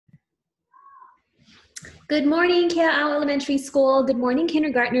Good morning, KL Elementary School. Good morning,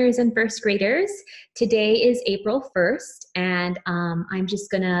 kindergartners and first graders. Today is April 1st, and I'm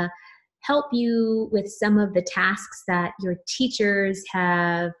just going to help you with some of the tasks that your teachers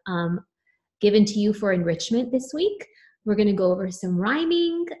have given to you for enrichment this week. We're going to go over some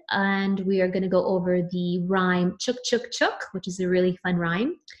rhyming, and we are going to go over the rhyme chuk chuk chuk, which is a really fun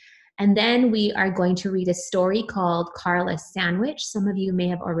rhyme. And then we are going to read a story called Carla's Sandwich. Some of you may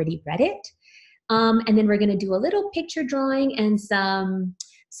have already read it. And then we're going to do a little picture drawing and some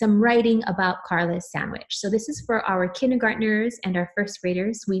writing about Carla's sandwich. So this is for our kindergartners and our first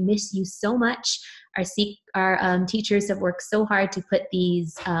graders. We miss you so much. Our teachers have worked so hard to put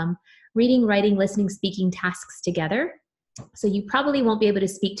these reading, writing, listening, speaking tasks together. So you probably won't be able to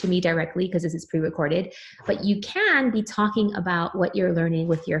speak to me directly because this is pre-recorded, but you can be talking about what you're learning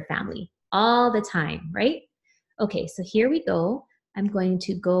with your family all the time, right? Okay, so here we go. I'm going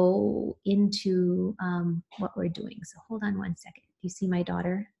to go into what we're doing. So hold on one second. You see my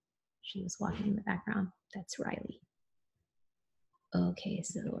daughter? She was walking in the background. That's Riley. Okay,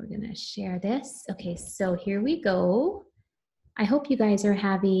 so we're gonna share this. Okay, so here we go. I hope you guys are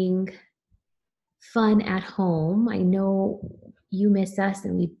having fun at home. I know you miss us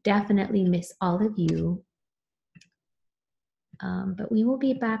and we definitely miss all of you. But we will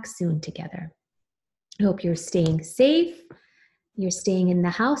be back soon together. I hope you're staying safe. You're staying in the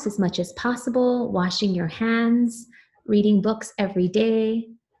house as much as possible, washing your hands, reading books every day.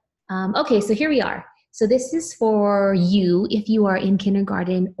 Okay, so here we are. So this is for you if you are in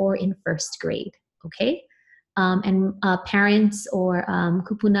kindergarten or in first grade, okay? And parents or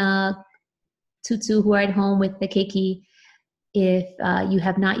kupuna, tutu who are at home with the keiki, if you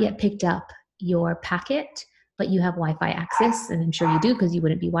have not yet picked up your packet, but you have Wi-Fi access, and I'm sure you do because you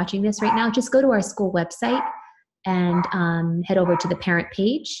wouldn't be watching this right now, just go to our school website and head over to the parent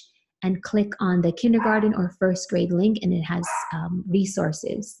page and click on the kindergarten or first grade link, and it has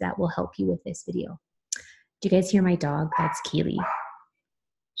resources that will help you with this video. Do you guys hear my dog? That's Keely.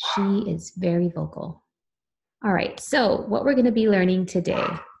 She is very vocal. All right, so what we're gonna be learning today.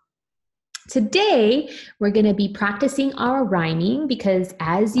 Today, we're gonna be practicing our rhyming because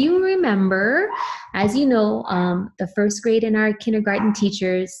as you remember, as you know, the first grade and our kindergarten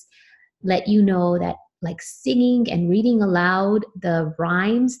teachers let you know that like singing and reading aloud, the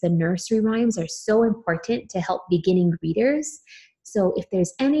rhymes, the nursery rhymes are so important to help beginning readers. So if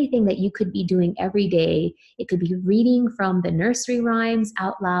there's anything that you could be doing every day, it could be reading from the nursery rhymes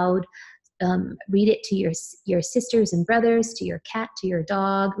out loud. Read it to your sisters and brothers, to your cat, to your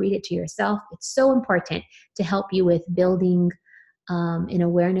dog, read it to yourself. It's so important to help you with building an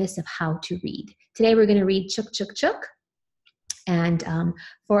awareness of how to read. Today we're gonna read Chuk Chuk Chuk. And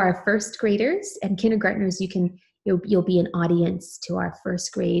for our first graders and kindergartners, you'll be an audience to our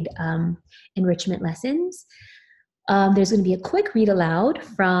first grade enrichment lessons. There's going to be a quick read aloud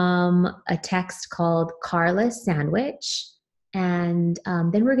from a text called Carla's Sandwich. And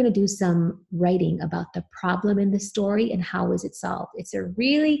then we're going to do some writing about the problem in the story and how was it solved. It's a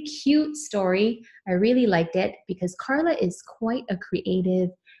really cute story. I really liked it because Carla is quite a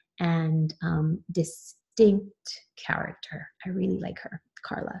creative and distinct character. I really like her,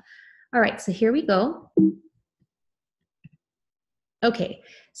 Carla. All right, so here we go. Okay,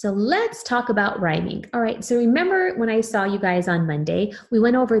 so let's talk about rhyming. All right, so remember when I saw you guys on Monday, we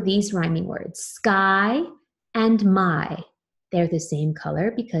went over these rhyming words, sky and my. They're the same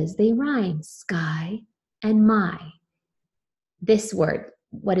color because they rhyme, sky and my. This word,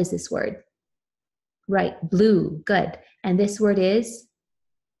 what is this word? Right, blue, good. And this word is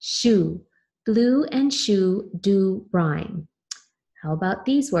shoe. Blue and shoe do rhyme. How about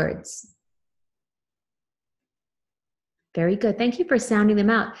these words? Very good. Thank you for sounding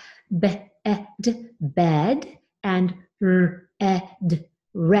them out. Bed, bed, and red,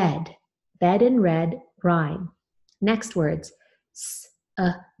 red. Bed and red rhyme. Next words.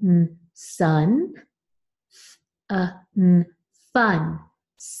 Sun, fun.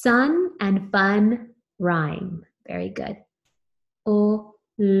 Sun and fun rhyme. Very good. Old,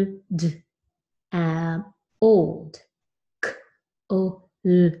 old. Old,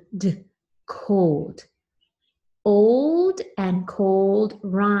 cold. Old and cold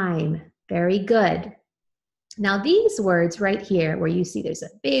rhyme. Very good. Now these words right here where you see there's a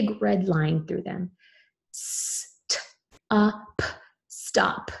big red line through them. Up,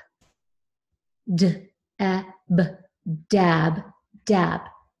 stop. Dab, dab.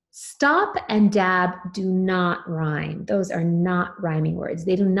 Stop and dab do not rhyme. Those are not rhyming words.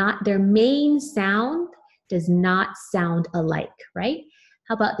 They do not, their main sound does not sound alike, right?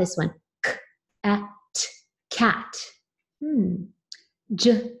 How about this one? Cat. Cat.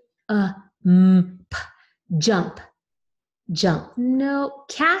 Jump, jump. No,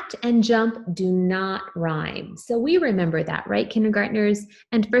 cat and jump do not rhyme. So we remember that, right? Kindergartners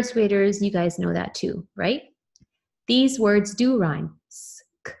and first graders, you guys know that too, right? These words do rhyme.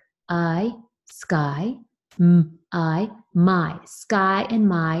 I, sky, I, my. Sky and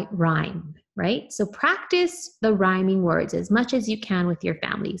my rhyme, right? So practice the rhyming words as much as you can with your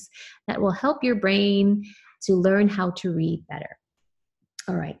families. That will help your brain to learn how to read better.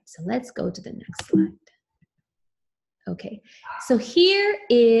 All right, so let's go to the next slide. Okay, so here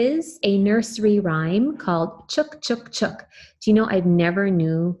is a nursery rhyme called Chook, Chook, Chook. Do you know I've never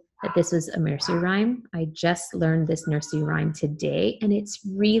knew that this was a nursery rhyme? I just learned this nursery rhyme today, and it's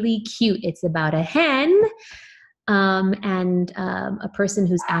really cute. It's about a hen and a person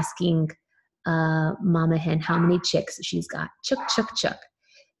who's asking mama hen how many chicks she's got. Chook, chook, chook.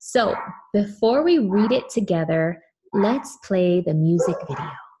 So before we read it together, let's play the music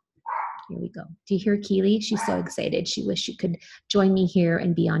video. Here we go. Do you hear Keely? She's so excited. She wished she could join me here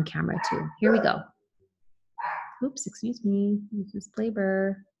and be on camera too. Here we go. Oops, excuse me. This is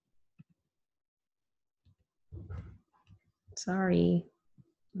Blaber. Sorry.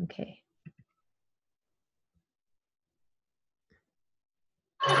 Okay.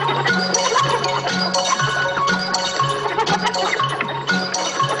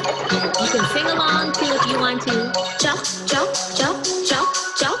 You can sing along too if you want to. Chop, chop, chop, chop,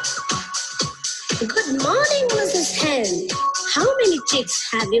 chop. Good morning, Mrs. Hen. How many chicks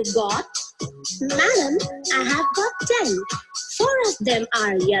have you got? Madam, I have got 10. 4 of them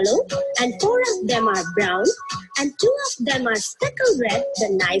are yellow, and 4 of them are brown, and 2 of them are speckled red, the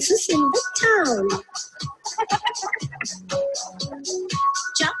nicest in the town.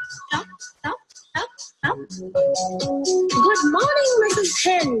 Chop, chop, chop, chop, chop. Good morning, Mrs.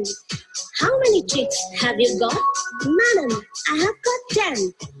 Hen. How many chicks have you got? Madam, I have got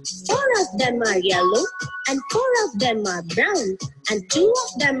 10. 4 of them are yellow, and 4 of them are brown, and 2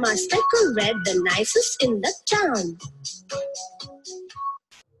 of them are speckled red, the nicest in the town.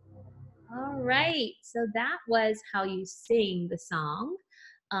 All right, so that was how you sing the song.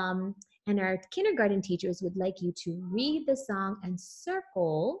 And our kindergarten teachers would like you to read the song and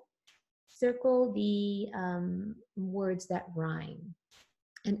circle the words that rhyme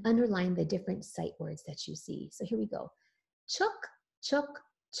and underline the different sight words that you see. So here we go. Chook, chook,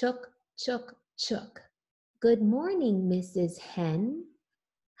 chook, chook, chook. Good morning, Mrs. Hen.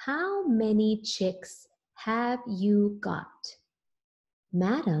 How many chicks have you got?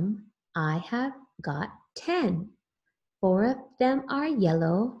 Madam, I have got 10. 4 of them are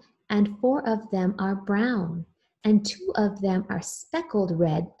yellow, and 4 of them are brown, and 2 of them are speckled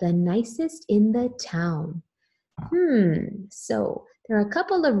red, the nicest in the town. So there are a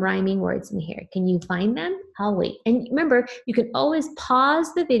couple of rhyming words in here. Can you find them? I'll wait. And remember, you can always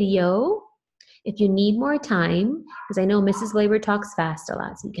pause the video if you need more time, because I know Mrs. Blaber talks fast a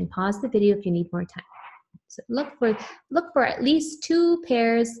lot, so you can pause the video if you need more time. So look for at least 2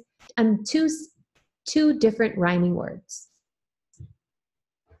 pairs, two different rhyming words.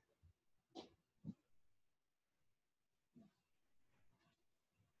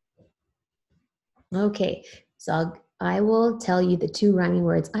 Okay, so I will tell you the 2 rhyming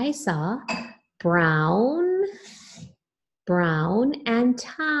words I saw: brown, and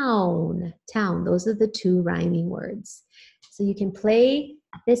town. Town, those are the 2 rhyming words. So you can play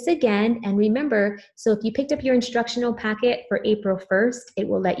this again, and remember, so if you picked up your instructional packet for April 1st, it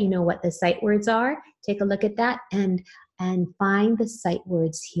will let you know what the sight words are. Take a look at that and find the sight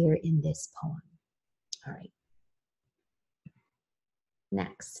words here in this poem. All right.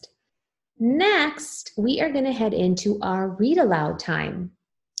 Next, we are going to head into our read aloud time.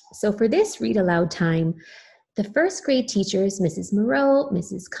 So for this read aloud time, the first grade teachers, Mrs. Moreau,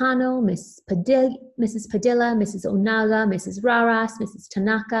 Mrs. Kano, Mrs. Padilla, Mrs. Onaga, Mrs. Raras, Mrs.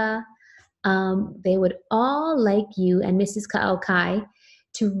 Tanaka, they would all like you and Mrs. Kaokai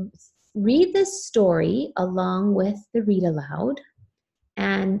to read this story along with the read aloud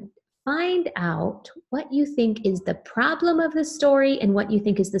and find out what you think is the problem of the story and what you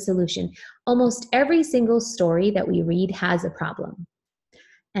think is the solution. Almost every single story that we read has a problem.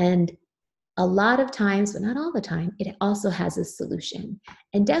 And a lot of times, but not all the time, it also has a solution.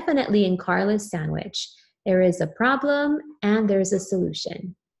 And definitely in Carla's sandwich, there is a problem and there's a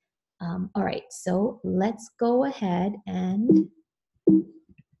solution. All right, so let's go ahead and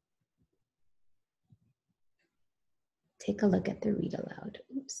take a look at the read aloud.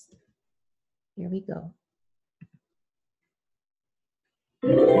 Oops. Here we go.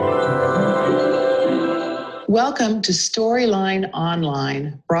 Welcome to Storyline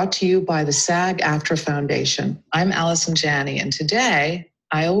Online, brought to you by the SAG-AFTRA Foundation. I'm Allison Janney, and today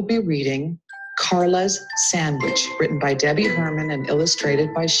I will be reading Carla's Sandwich, written by Debbie Herman and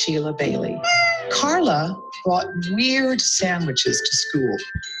illustrated by Sheila Bailey. Carla brought weird sandwiches to school.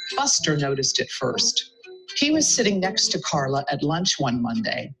 Buster noticed it first. He was sitting next to Carla at lunch one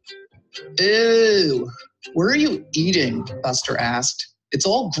Monday. Ew, what are you eating? Buster asked. It's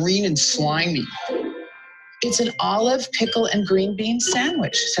all green and slimy. It's an olive, pickle, and green bean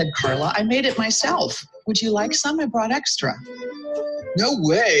sandwich, said Carla. I made it myself. Would you like some? I brought extra. No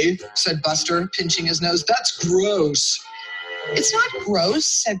way, said Buster, pinching his nose. That's gross. It's not gross,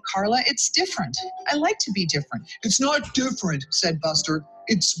 said Carla. It's different. I like to be different. It's not different, said Buster.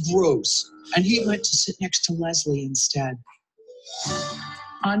 It's gross. And he went to sit next to Leslie instead.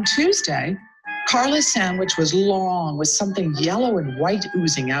 On Tuesday, Carla's sandwich was long with something yellow and white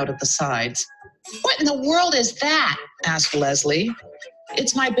oozing out at the sides. What in the world is that? Asked Leslie.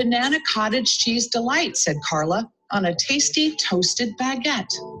 It's my banana cottage cheese delight, said Carla, on a tasty toasted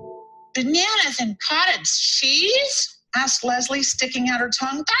baguette. Bananas and cottage cheese? Asked Leslie, sticking out her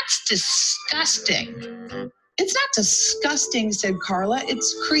tongue. That's disgusting. It's not disgusting, said Carla.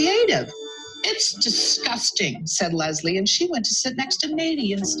 It's creative. It's disgusting, said Leslie, and she went to sit next to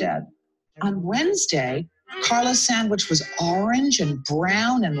Nadie instead. On Wednesday, Carla's sandwich was orange and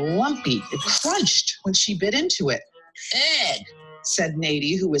brown and lumpy. It crunched when she bit into it. Ugh, said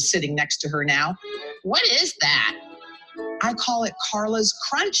Nadie, who was sitting next to her now. What is that? I call it Carla's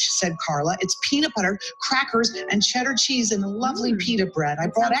Crunch, said Carla. It's peanut butter, crackers, and cheddar cheese and lovely pita bread. I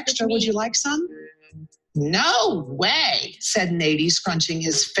brought extra. Would you like some? No way, said Nadie, scrunching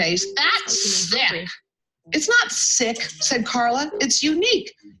his face. That's sick. It's not sick, said Carla. It's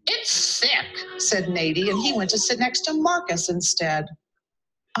unique. It's sick, said Nadie, and he went to sit next to Marcus instead.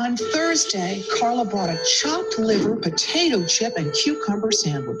 On Thursday, Carla brought a chopped liver, potato chip, and cucumber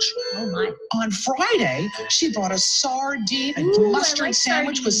sandwich. Oh, my. On Friday, she brought a sardine and mustard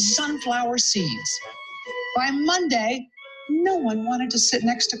sandwich with sunflower seeds. By Monday, no one wanted to sit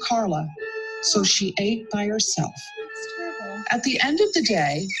next to Carla, so she ate by herself. At the end of the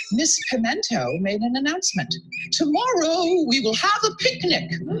day, Miss Pimento made an announcement. Tomorrow, we will have a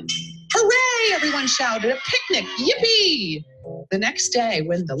picnic. Hooray, everyone shouted, a picnic, yippee! The next day,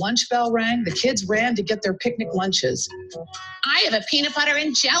 when the lunch bell rang, the kids ran to get their picnic lunches. I have a peanut butter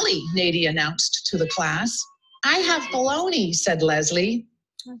and jelly, Nadie announced to the class. I have bologna, said Leslie.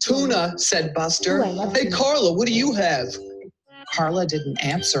 Tuna, said Buster. Hey, Carla, what do you have? Carla didn't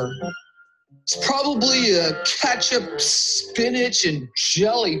answer. It's probably a ketchup, spinach, and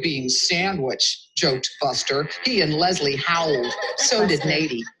jelly bean sandwich, joked Buster. He and Leslie howled. So did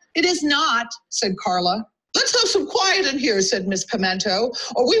Nadie. It is not, said Carla. Let's have some quiet in here, said Miss Pimento,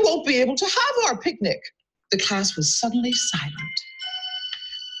 or we won't be able to have our picnic. The class was suddenly silent.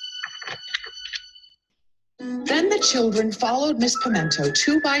 Then the children followed Miss Pimento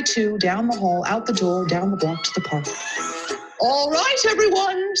 2 by 2 down the hall, out the door, down the block to the park. All right,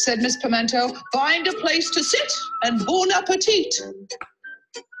 everyone, said Miss Pimento, find a place to sit and bon appetit.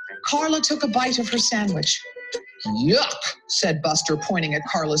 Carla took a bite of her sandwich. Yuck, said Buster, pointing at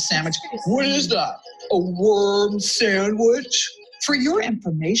Carla's sandwich. What is that? A worm sandwich? For your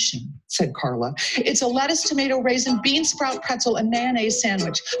information, said Carla, it's a lettuce, tomato, raisin, bean sprout, pretzel, and mayonnaise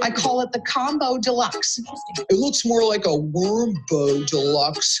sandwich. I call it the Combo Deluxe. It looks more like a Wormbo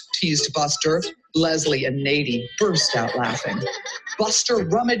Deluxe, teased Buster. Leslie and Nadie burst out laughing. Buster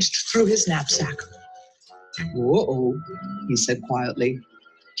rummaged through his knapsack. Uh-oh, he said quietly.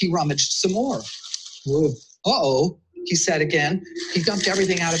 He rummaged some more. Whoa. Uh-oh, he said again. He dumped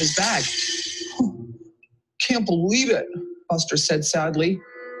everything out of his bag. Can't believe it, Buster said sadly.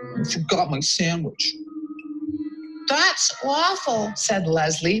 I forgot my sandwich. That's awful, said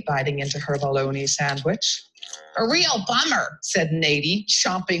Leslie, biting into her bologna sandwich. A real bummer, said Nadie,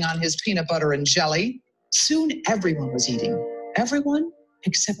 chomping on his peanut butter and jelly. Soon everyone was eating. Everyone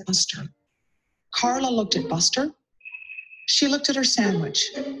except Buster. Carla looked at Buster. She looked at her sandwich.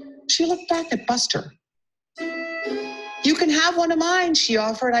 She looked back at Buster. You can have one of mine, she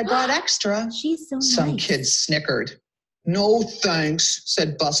offered. I brought extra. She's so nice. Some kids snickered. No thanks,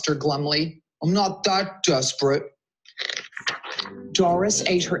 said Buster glumly. I'm not that desperate. Doris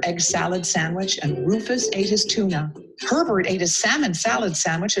ate her egg salad sandwich and Rufus ate his tuna. Herbert ate his salmon salad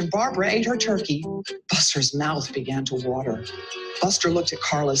sandwich and Barbara ate her turkey. Buster's mouth began to water. Buster looked at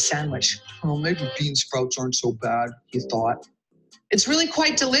Carla's sandwich. Oh, maybe bean sprouts aren't so bad, he thought. It's really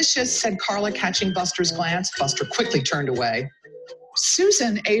quite delicious, said Carla, catching Buster's glance. Buster quickly turned away.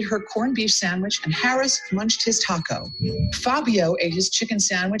 Susan ate her corned beef sandwich and Harris munched his taco. Fabio ate his chicken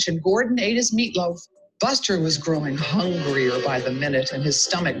sandwich and Gordon ate his meatloaf. Buster was growing hungrier by the minute and his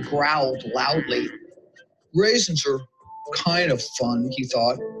stomach growled loudly. Raisins are kind of fun, he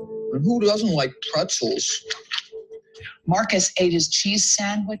thought. And who doesn't like pretzels? Marcus ate his cheese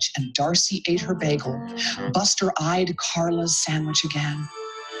sandwich and Darcy ate her bagel. Buster eyed Carla's sandwich again.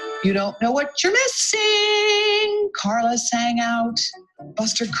 You don't know what you're missing, Carla sang out.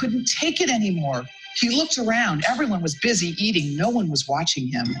 Buster couldn't take it anymore. He looked around. Everyone was busy eating. No one was watching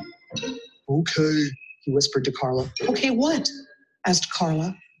him. Okay, he whispered to Carla. Okay, what? Asked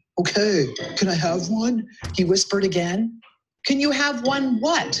Carla. Okay, can I have one? He whispered again. Can you have one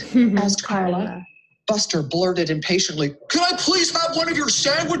what? Asked Carla. Buster blurted impatiently, can I please have one of your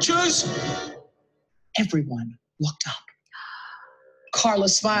sandwiches? Everyone looked up. Carla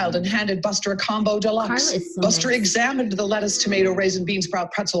smiled and handed Buster a combo deluxe. Buster examined the lettuce, tomato, raisin, bean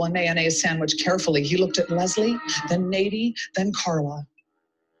sprout, pretzel, and mayonnaise sandwich carefully. He looked at Leslie, then Nadie, then Carla.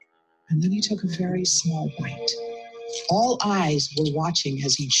 And then he took a very small bite. All eyes were watching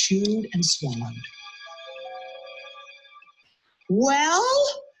as he chewed and swallowed. Well?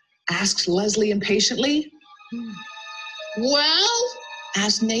 Asked Leslie impatiently. Well?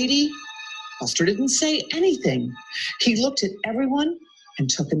 Asked Nadie. Buster didn't say anything. He looked at everyone and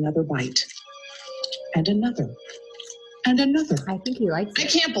took another bite. And another. And another. I think he likes it. I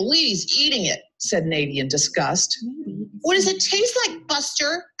can't believe he's eating it, said Nadie in disgust. What does it taste like,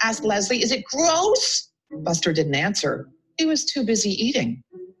 Buster? Asked Leslie. Is it gross? Buster didn't answer. He was too busy eating.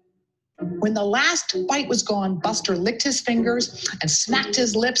 When the last bite was gone, Buster licked his fingers and smacked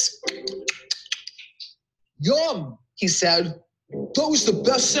his lips. Yum, he said. That was the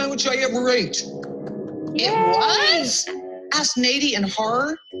best sandwich I ever ate. Yay. It was? Asked Nadie in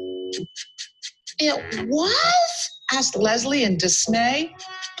horror. It was? Asked Leslie in dismay.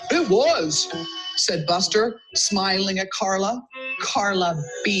 It was, said Buster, smiling at Carla. Carla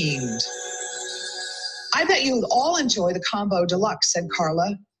beamed. I bet you would all enjoy the combo deluxe, said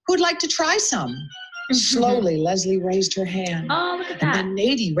Carla. Who'd like to try some? Slowly, Leslie raised her hand. Oh, look at that. And then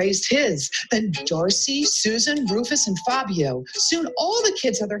Nadie raised his. Then Darcy, Susan, Rufus, and Fabio. Soon all the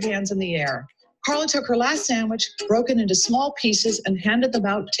kids had their hands in the air. Carla took her last sandwich, broken into small pieces, and handed them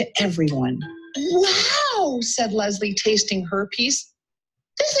out to everyone. Wow, said Leslie, tasting her piece.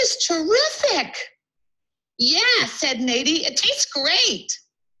 This is terrific. Yeah, said Nadie. It tastes great.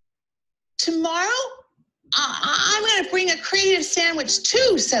 Tomorrow, I'm going to bring a creative sandwich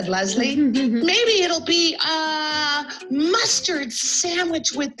too, said Leslie. Maybe it'll be a mustard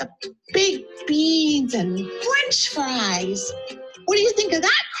sandwich with the big beans and French fries. What do you think of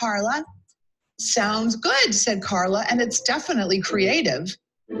that, Carla? Sounds good, said Carla, and it's definitely creative.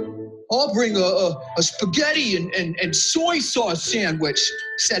 I'll bring a spaghetti and soy sauce sandwich,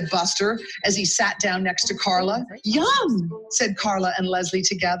 said Buster as he sat down next to Carla. Yum, said Carla and Leslie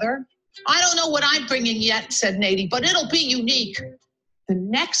together. I don't know what I'm bringing yet, said Nadie, but it'll be unique. The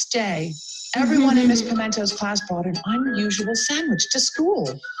next day, everyone in Miss Pimento's class brought an unusual sandwich to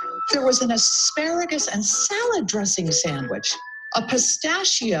school. There was an asparagus and salad dressing sandwich, a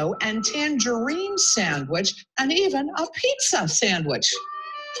pistachio and tangerine sandwich, and even a pizza sandwich.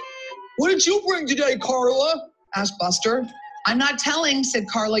 What did you bring today, Carla? Asked Buster. I'm not telling, said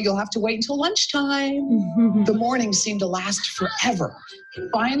Carla. You'll have to wait until lunchtime. The morning seemed to last forever.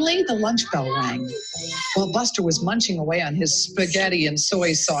 Finally, the lunch bell rang. While Buster was munching away on his spaghetti and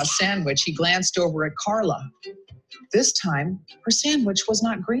soy sauce sandwich, he glanced over at Carla. This time, her sandwich was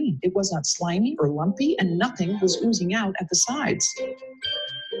not green. It was not slimy or lumpy, and nothing was oozing out at the sides.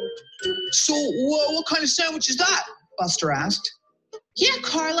 So, what kind of sandwich is that? Buster asked. Yeah,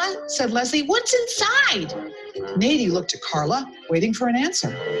 Carla, said Leslie. What's inside? Nadie looked at Carla, waiting for an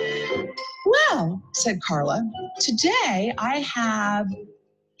answer. Well, said Carla, today I have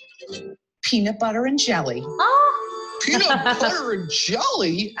peanut butter and jelly. Oh. Peanut butter and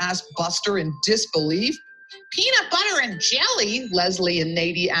jelly? Asked Buster in disbelief. Peanut butter and jelly? Leslie and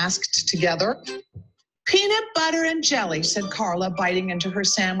Nadie asked together. Peanut butter and jelly, said Carla, biting into her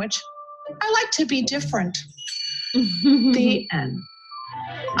sandwich. I like to be different. The end.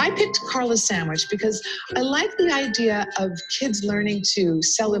 I picked Carla's sandwich because I like the idea of kids learning to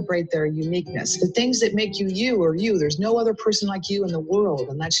celebrate their uniqueness. The things that make you you are you. There's no other person like you in the world,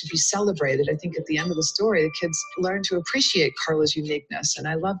 and that should be celebrated. I think at the end of the story, the kids learn to appreciate Carla's uniqueness, and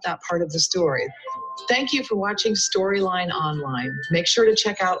I love that part of the story. Thank you for watching Storyline Online. Make sure to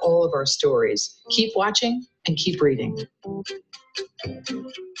check out all of our stories. Keep watching and keep reading.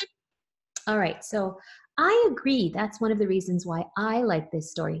 All right, so I agree. That's one of the reasons why I like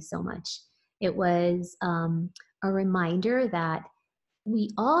this story so much. It was a reminder that we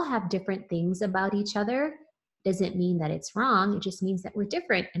all have different things about each other. Doesn't mean that it's wrong. It just means that we're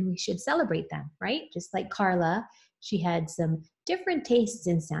different and we should celebrate them, right? Just like Carla, she had some different tastes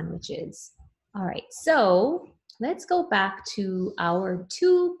in sandwiches. All right, so let's go back to our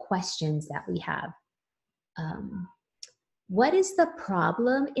 2 questions that we have. What is the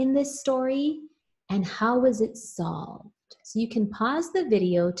problem in this story and how was it solved? So you can pause the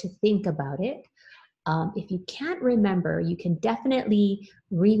video to think about it. If you can't remember, you can definitely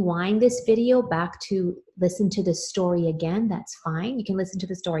rewind this video back to listen to the story again. That's fine. You can listen to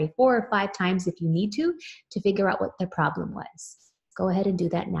the story 4 or 5 times if you need to figure out what the problem was. Go ahead and do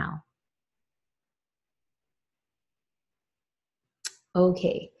that now.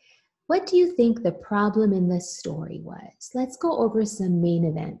 Okay, what do you think the problem in this story was? Let's go over some main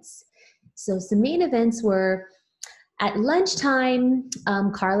events. So some main events were at lunchtime,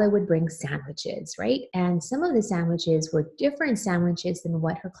 Carla would bring sandwiches, right? And some of the sandwiches were different sandwiches than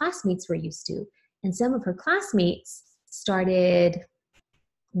what her classmates were used to. And some of her classmates started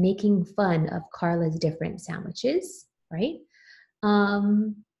making fun of Carla's different sandwiches, right?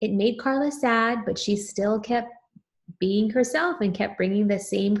 It made Carla sad, but she still kept being herself and kept bringing the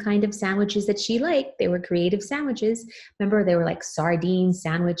same kind of sandwiches that she liked. They were creative sandwiches. Remember, they were like sardine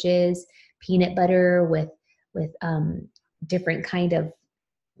sandwiches, peanut butter with different kind of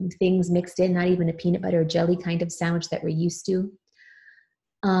things mixed in, not even a peanut butter jelly kind of sandwich that we're used to.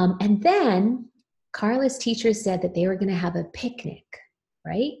 And then Carla's teacher said that they were going to have a picnic,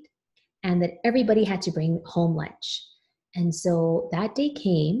 right? And that everybody had to bring home lunch. And so that day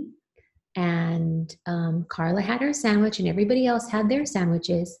came, and Carla had her sandwich and everybody else had their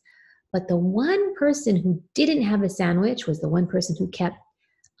sandwiches. But the one person who didn't have a sandwich was the one person who kept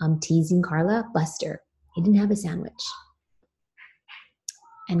teasing Carla, Buster. He didn't have a sandwich.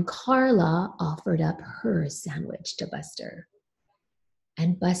 And Carla offered up her sandwich to Buster.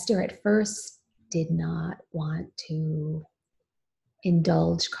 And Buster at first did not want to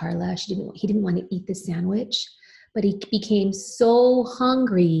indulge Carla. He didn't want to eat the sandwich, but he became so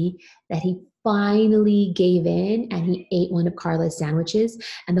hungry that he finally gave in and he ate one of Carla's sandwiches,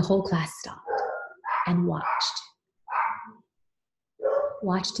 and the whole class stopped and watched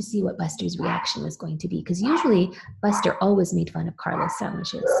to see what Buster's reaction was going to be, because usually Buster always made fun of Carla's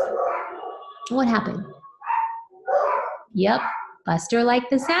sandwiches. What happened? Yep, Buster liked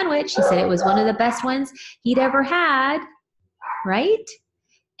the sandwich. He said it was one of the best ones he'd ever had, right?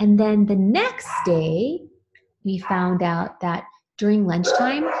 And then the next day, we found out that during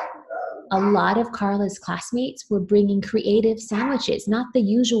lunchtime, a lot of Carla's classmates were bringing creative sandwiches, not the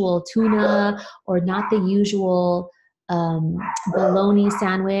usual tuna or not the usual bologna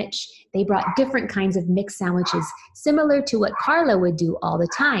sandwich. They brought different kinds of mixed sandwiches, similar to what Carla would do all the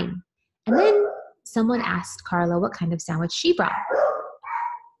time. And then someone asked Carla what kind of sandwich she brought.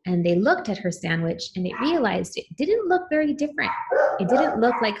 And they looked at her sandwich and they realized it didn't look very different. It didn't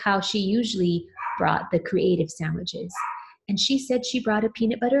look like how she usually brought the creative sandwiches. And she said she brought a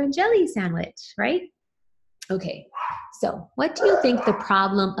peanut butter and jelly sandwich, right? Okay, so what do you think the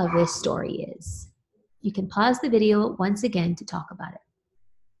problem of this story is? You can pause the video once again to talk about it.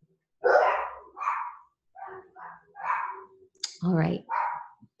 All right.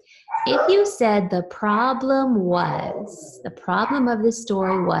 If you said the problem of this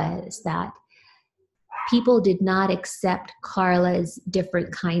story was that people did not accept Carla's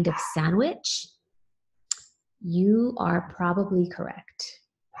different kind of sandwich, you are probably correct.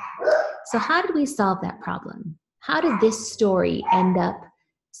 So how did we solve that problem? How did this story end up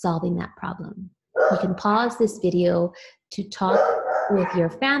solving that problem? You can pause this video to talk with your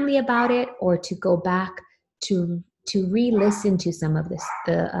family about it, or to go back to re-listen to some of the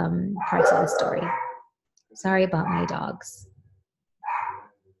parts of the story. Sorry about my dogs.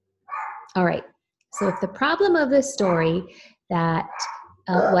 All right, so if the problem of the story that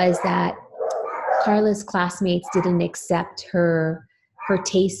was that Carla's classmates didn't accept her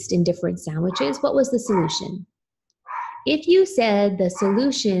taste in different sandwiches, what was the solution? If you said the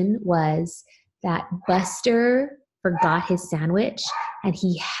solution was that Buster forgot his sandwich and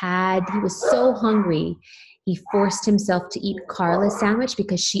he was so hungry, he forced himself to eat Carla's sandwich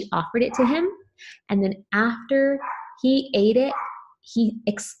because she offered it to him. And then after he ate it, he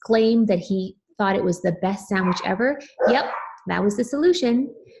exclaimed that he thought it was the best sandwich ever. Yep, that was the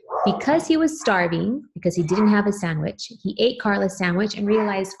solution. Because he was starving, because he didn't have a sandwich, he ate Carla's sandwich and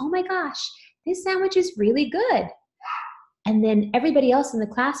realized, oh my gosh, this sandwich is really good. And then everybody else in the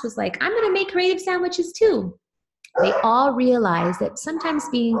class was like, I'm going to make creative sandwiches too. They all realized that sometimes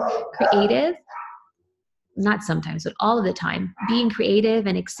being creative, not sometimes, but all of the time, being creative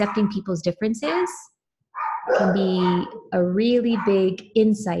and accepting people's differences can be a really big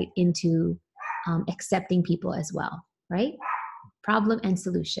insight into accepting people as well, right? Problem and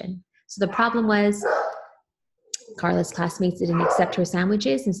solution. So the problem was Carla's classmates didn't accept her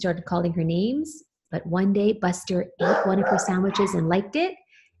sandwiches and started calling her names. But one day Buster ate one of her sandwiches and liked it.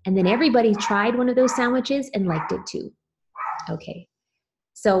 And then everybody tried one of those sandwiches and liked it too. Okay.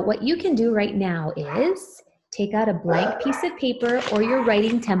 So what you can do right now is take out a blank piece of paper or your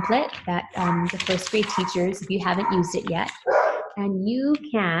writing template that the first grade teachers, if you haven't used it yet, and you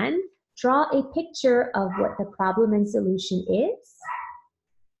can draw a picture of what the problem and solution is.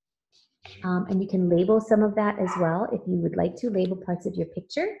 And you can label some of that as well if you would like to label parts of your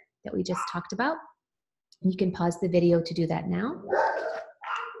picture that we just talked about. You can pause the video to do that now.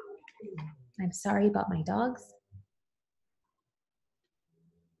 I'm sorry about my dogs.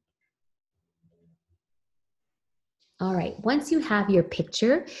 All right, once you have your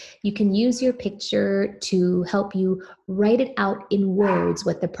picture, you can use your picture to help you write it out in words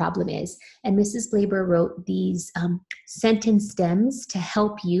what the problem is. And Mrs. Blaber wrote these sentence stems to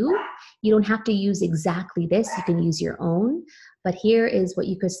help you. You don't have to use exactly this, you can use your own, but here is what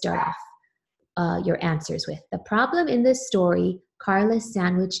you could start off your answers with. The problem in this story, Carla's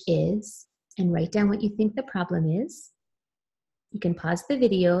sandwich is, and write down what you think the problem is. You can pause the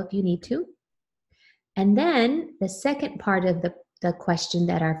video if you need to. And then the second part of the question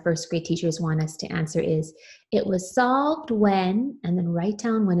that our first grade teachers want us to answer is, it was solved when, and then write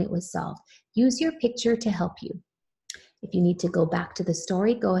down when it was solved. Use your picture to help you. If you need to go back to the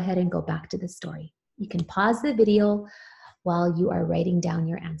story, go ahead and go back to the story. You can pause the video while you are writing down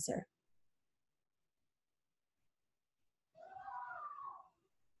your answer.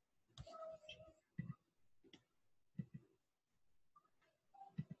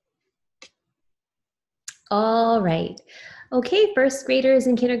 All right. Okay, first graders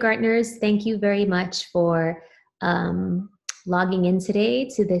and kindergartners, thank you very much for logging in today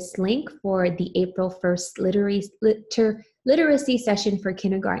to this link for the April 1st literacy session for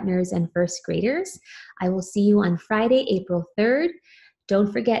kindergartners and first graders. I will see you on Friday, April 3rd.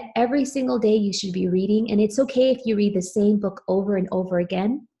 Don't forget, every single day you should be reading, and it's okay if you read the same book over and over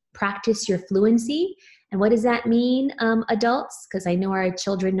again. Practice your fluency. And what does that mean, adults? Because I know our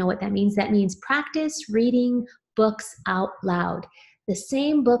children know what that means. That means practice reading books out loud. The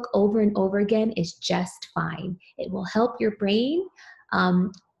same book over and over again is just fine. It will help your brain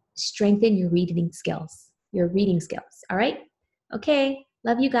strengthen your reading skills. All right? Okay,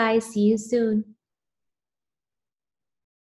 love you guys. See you soon.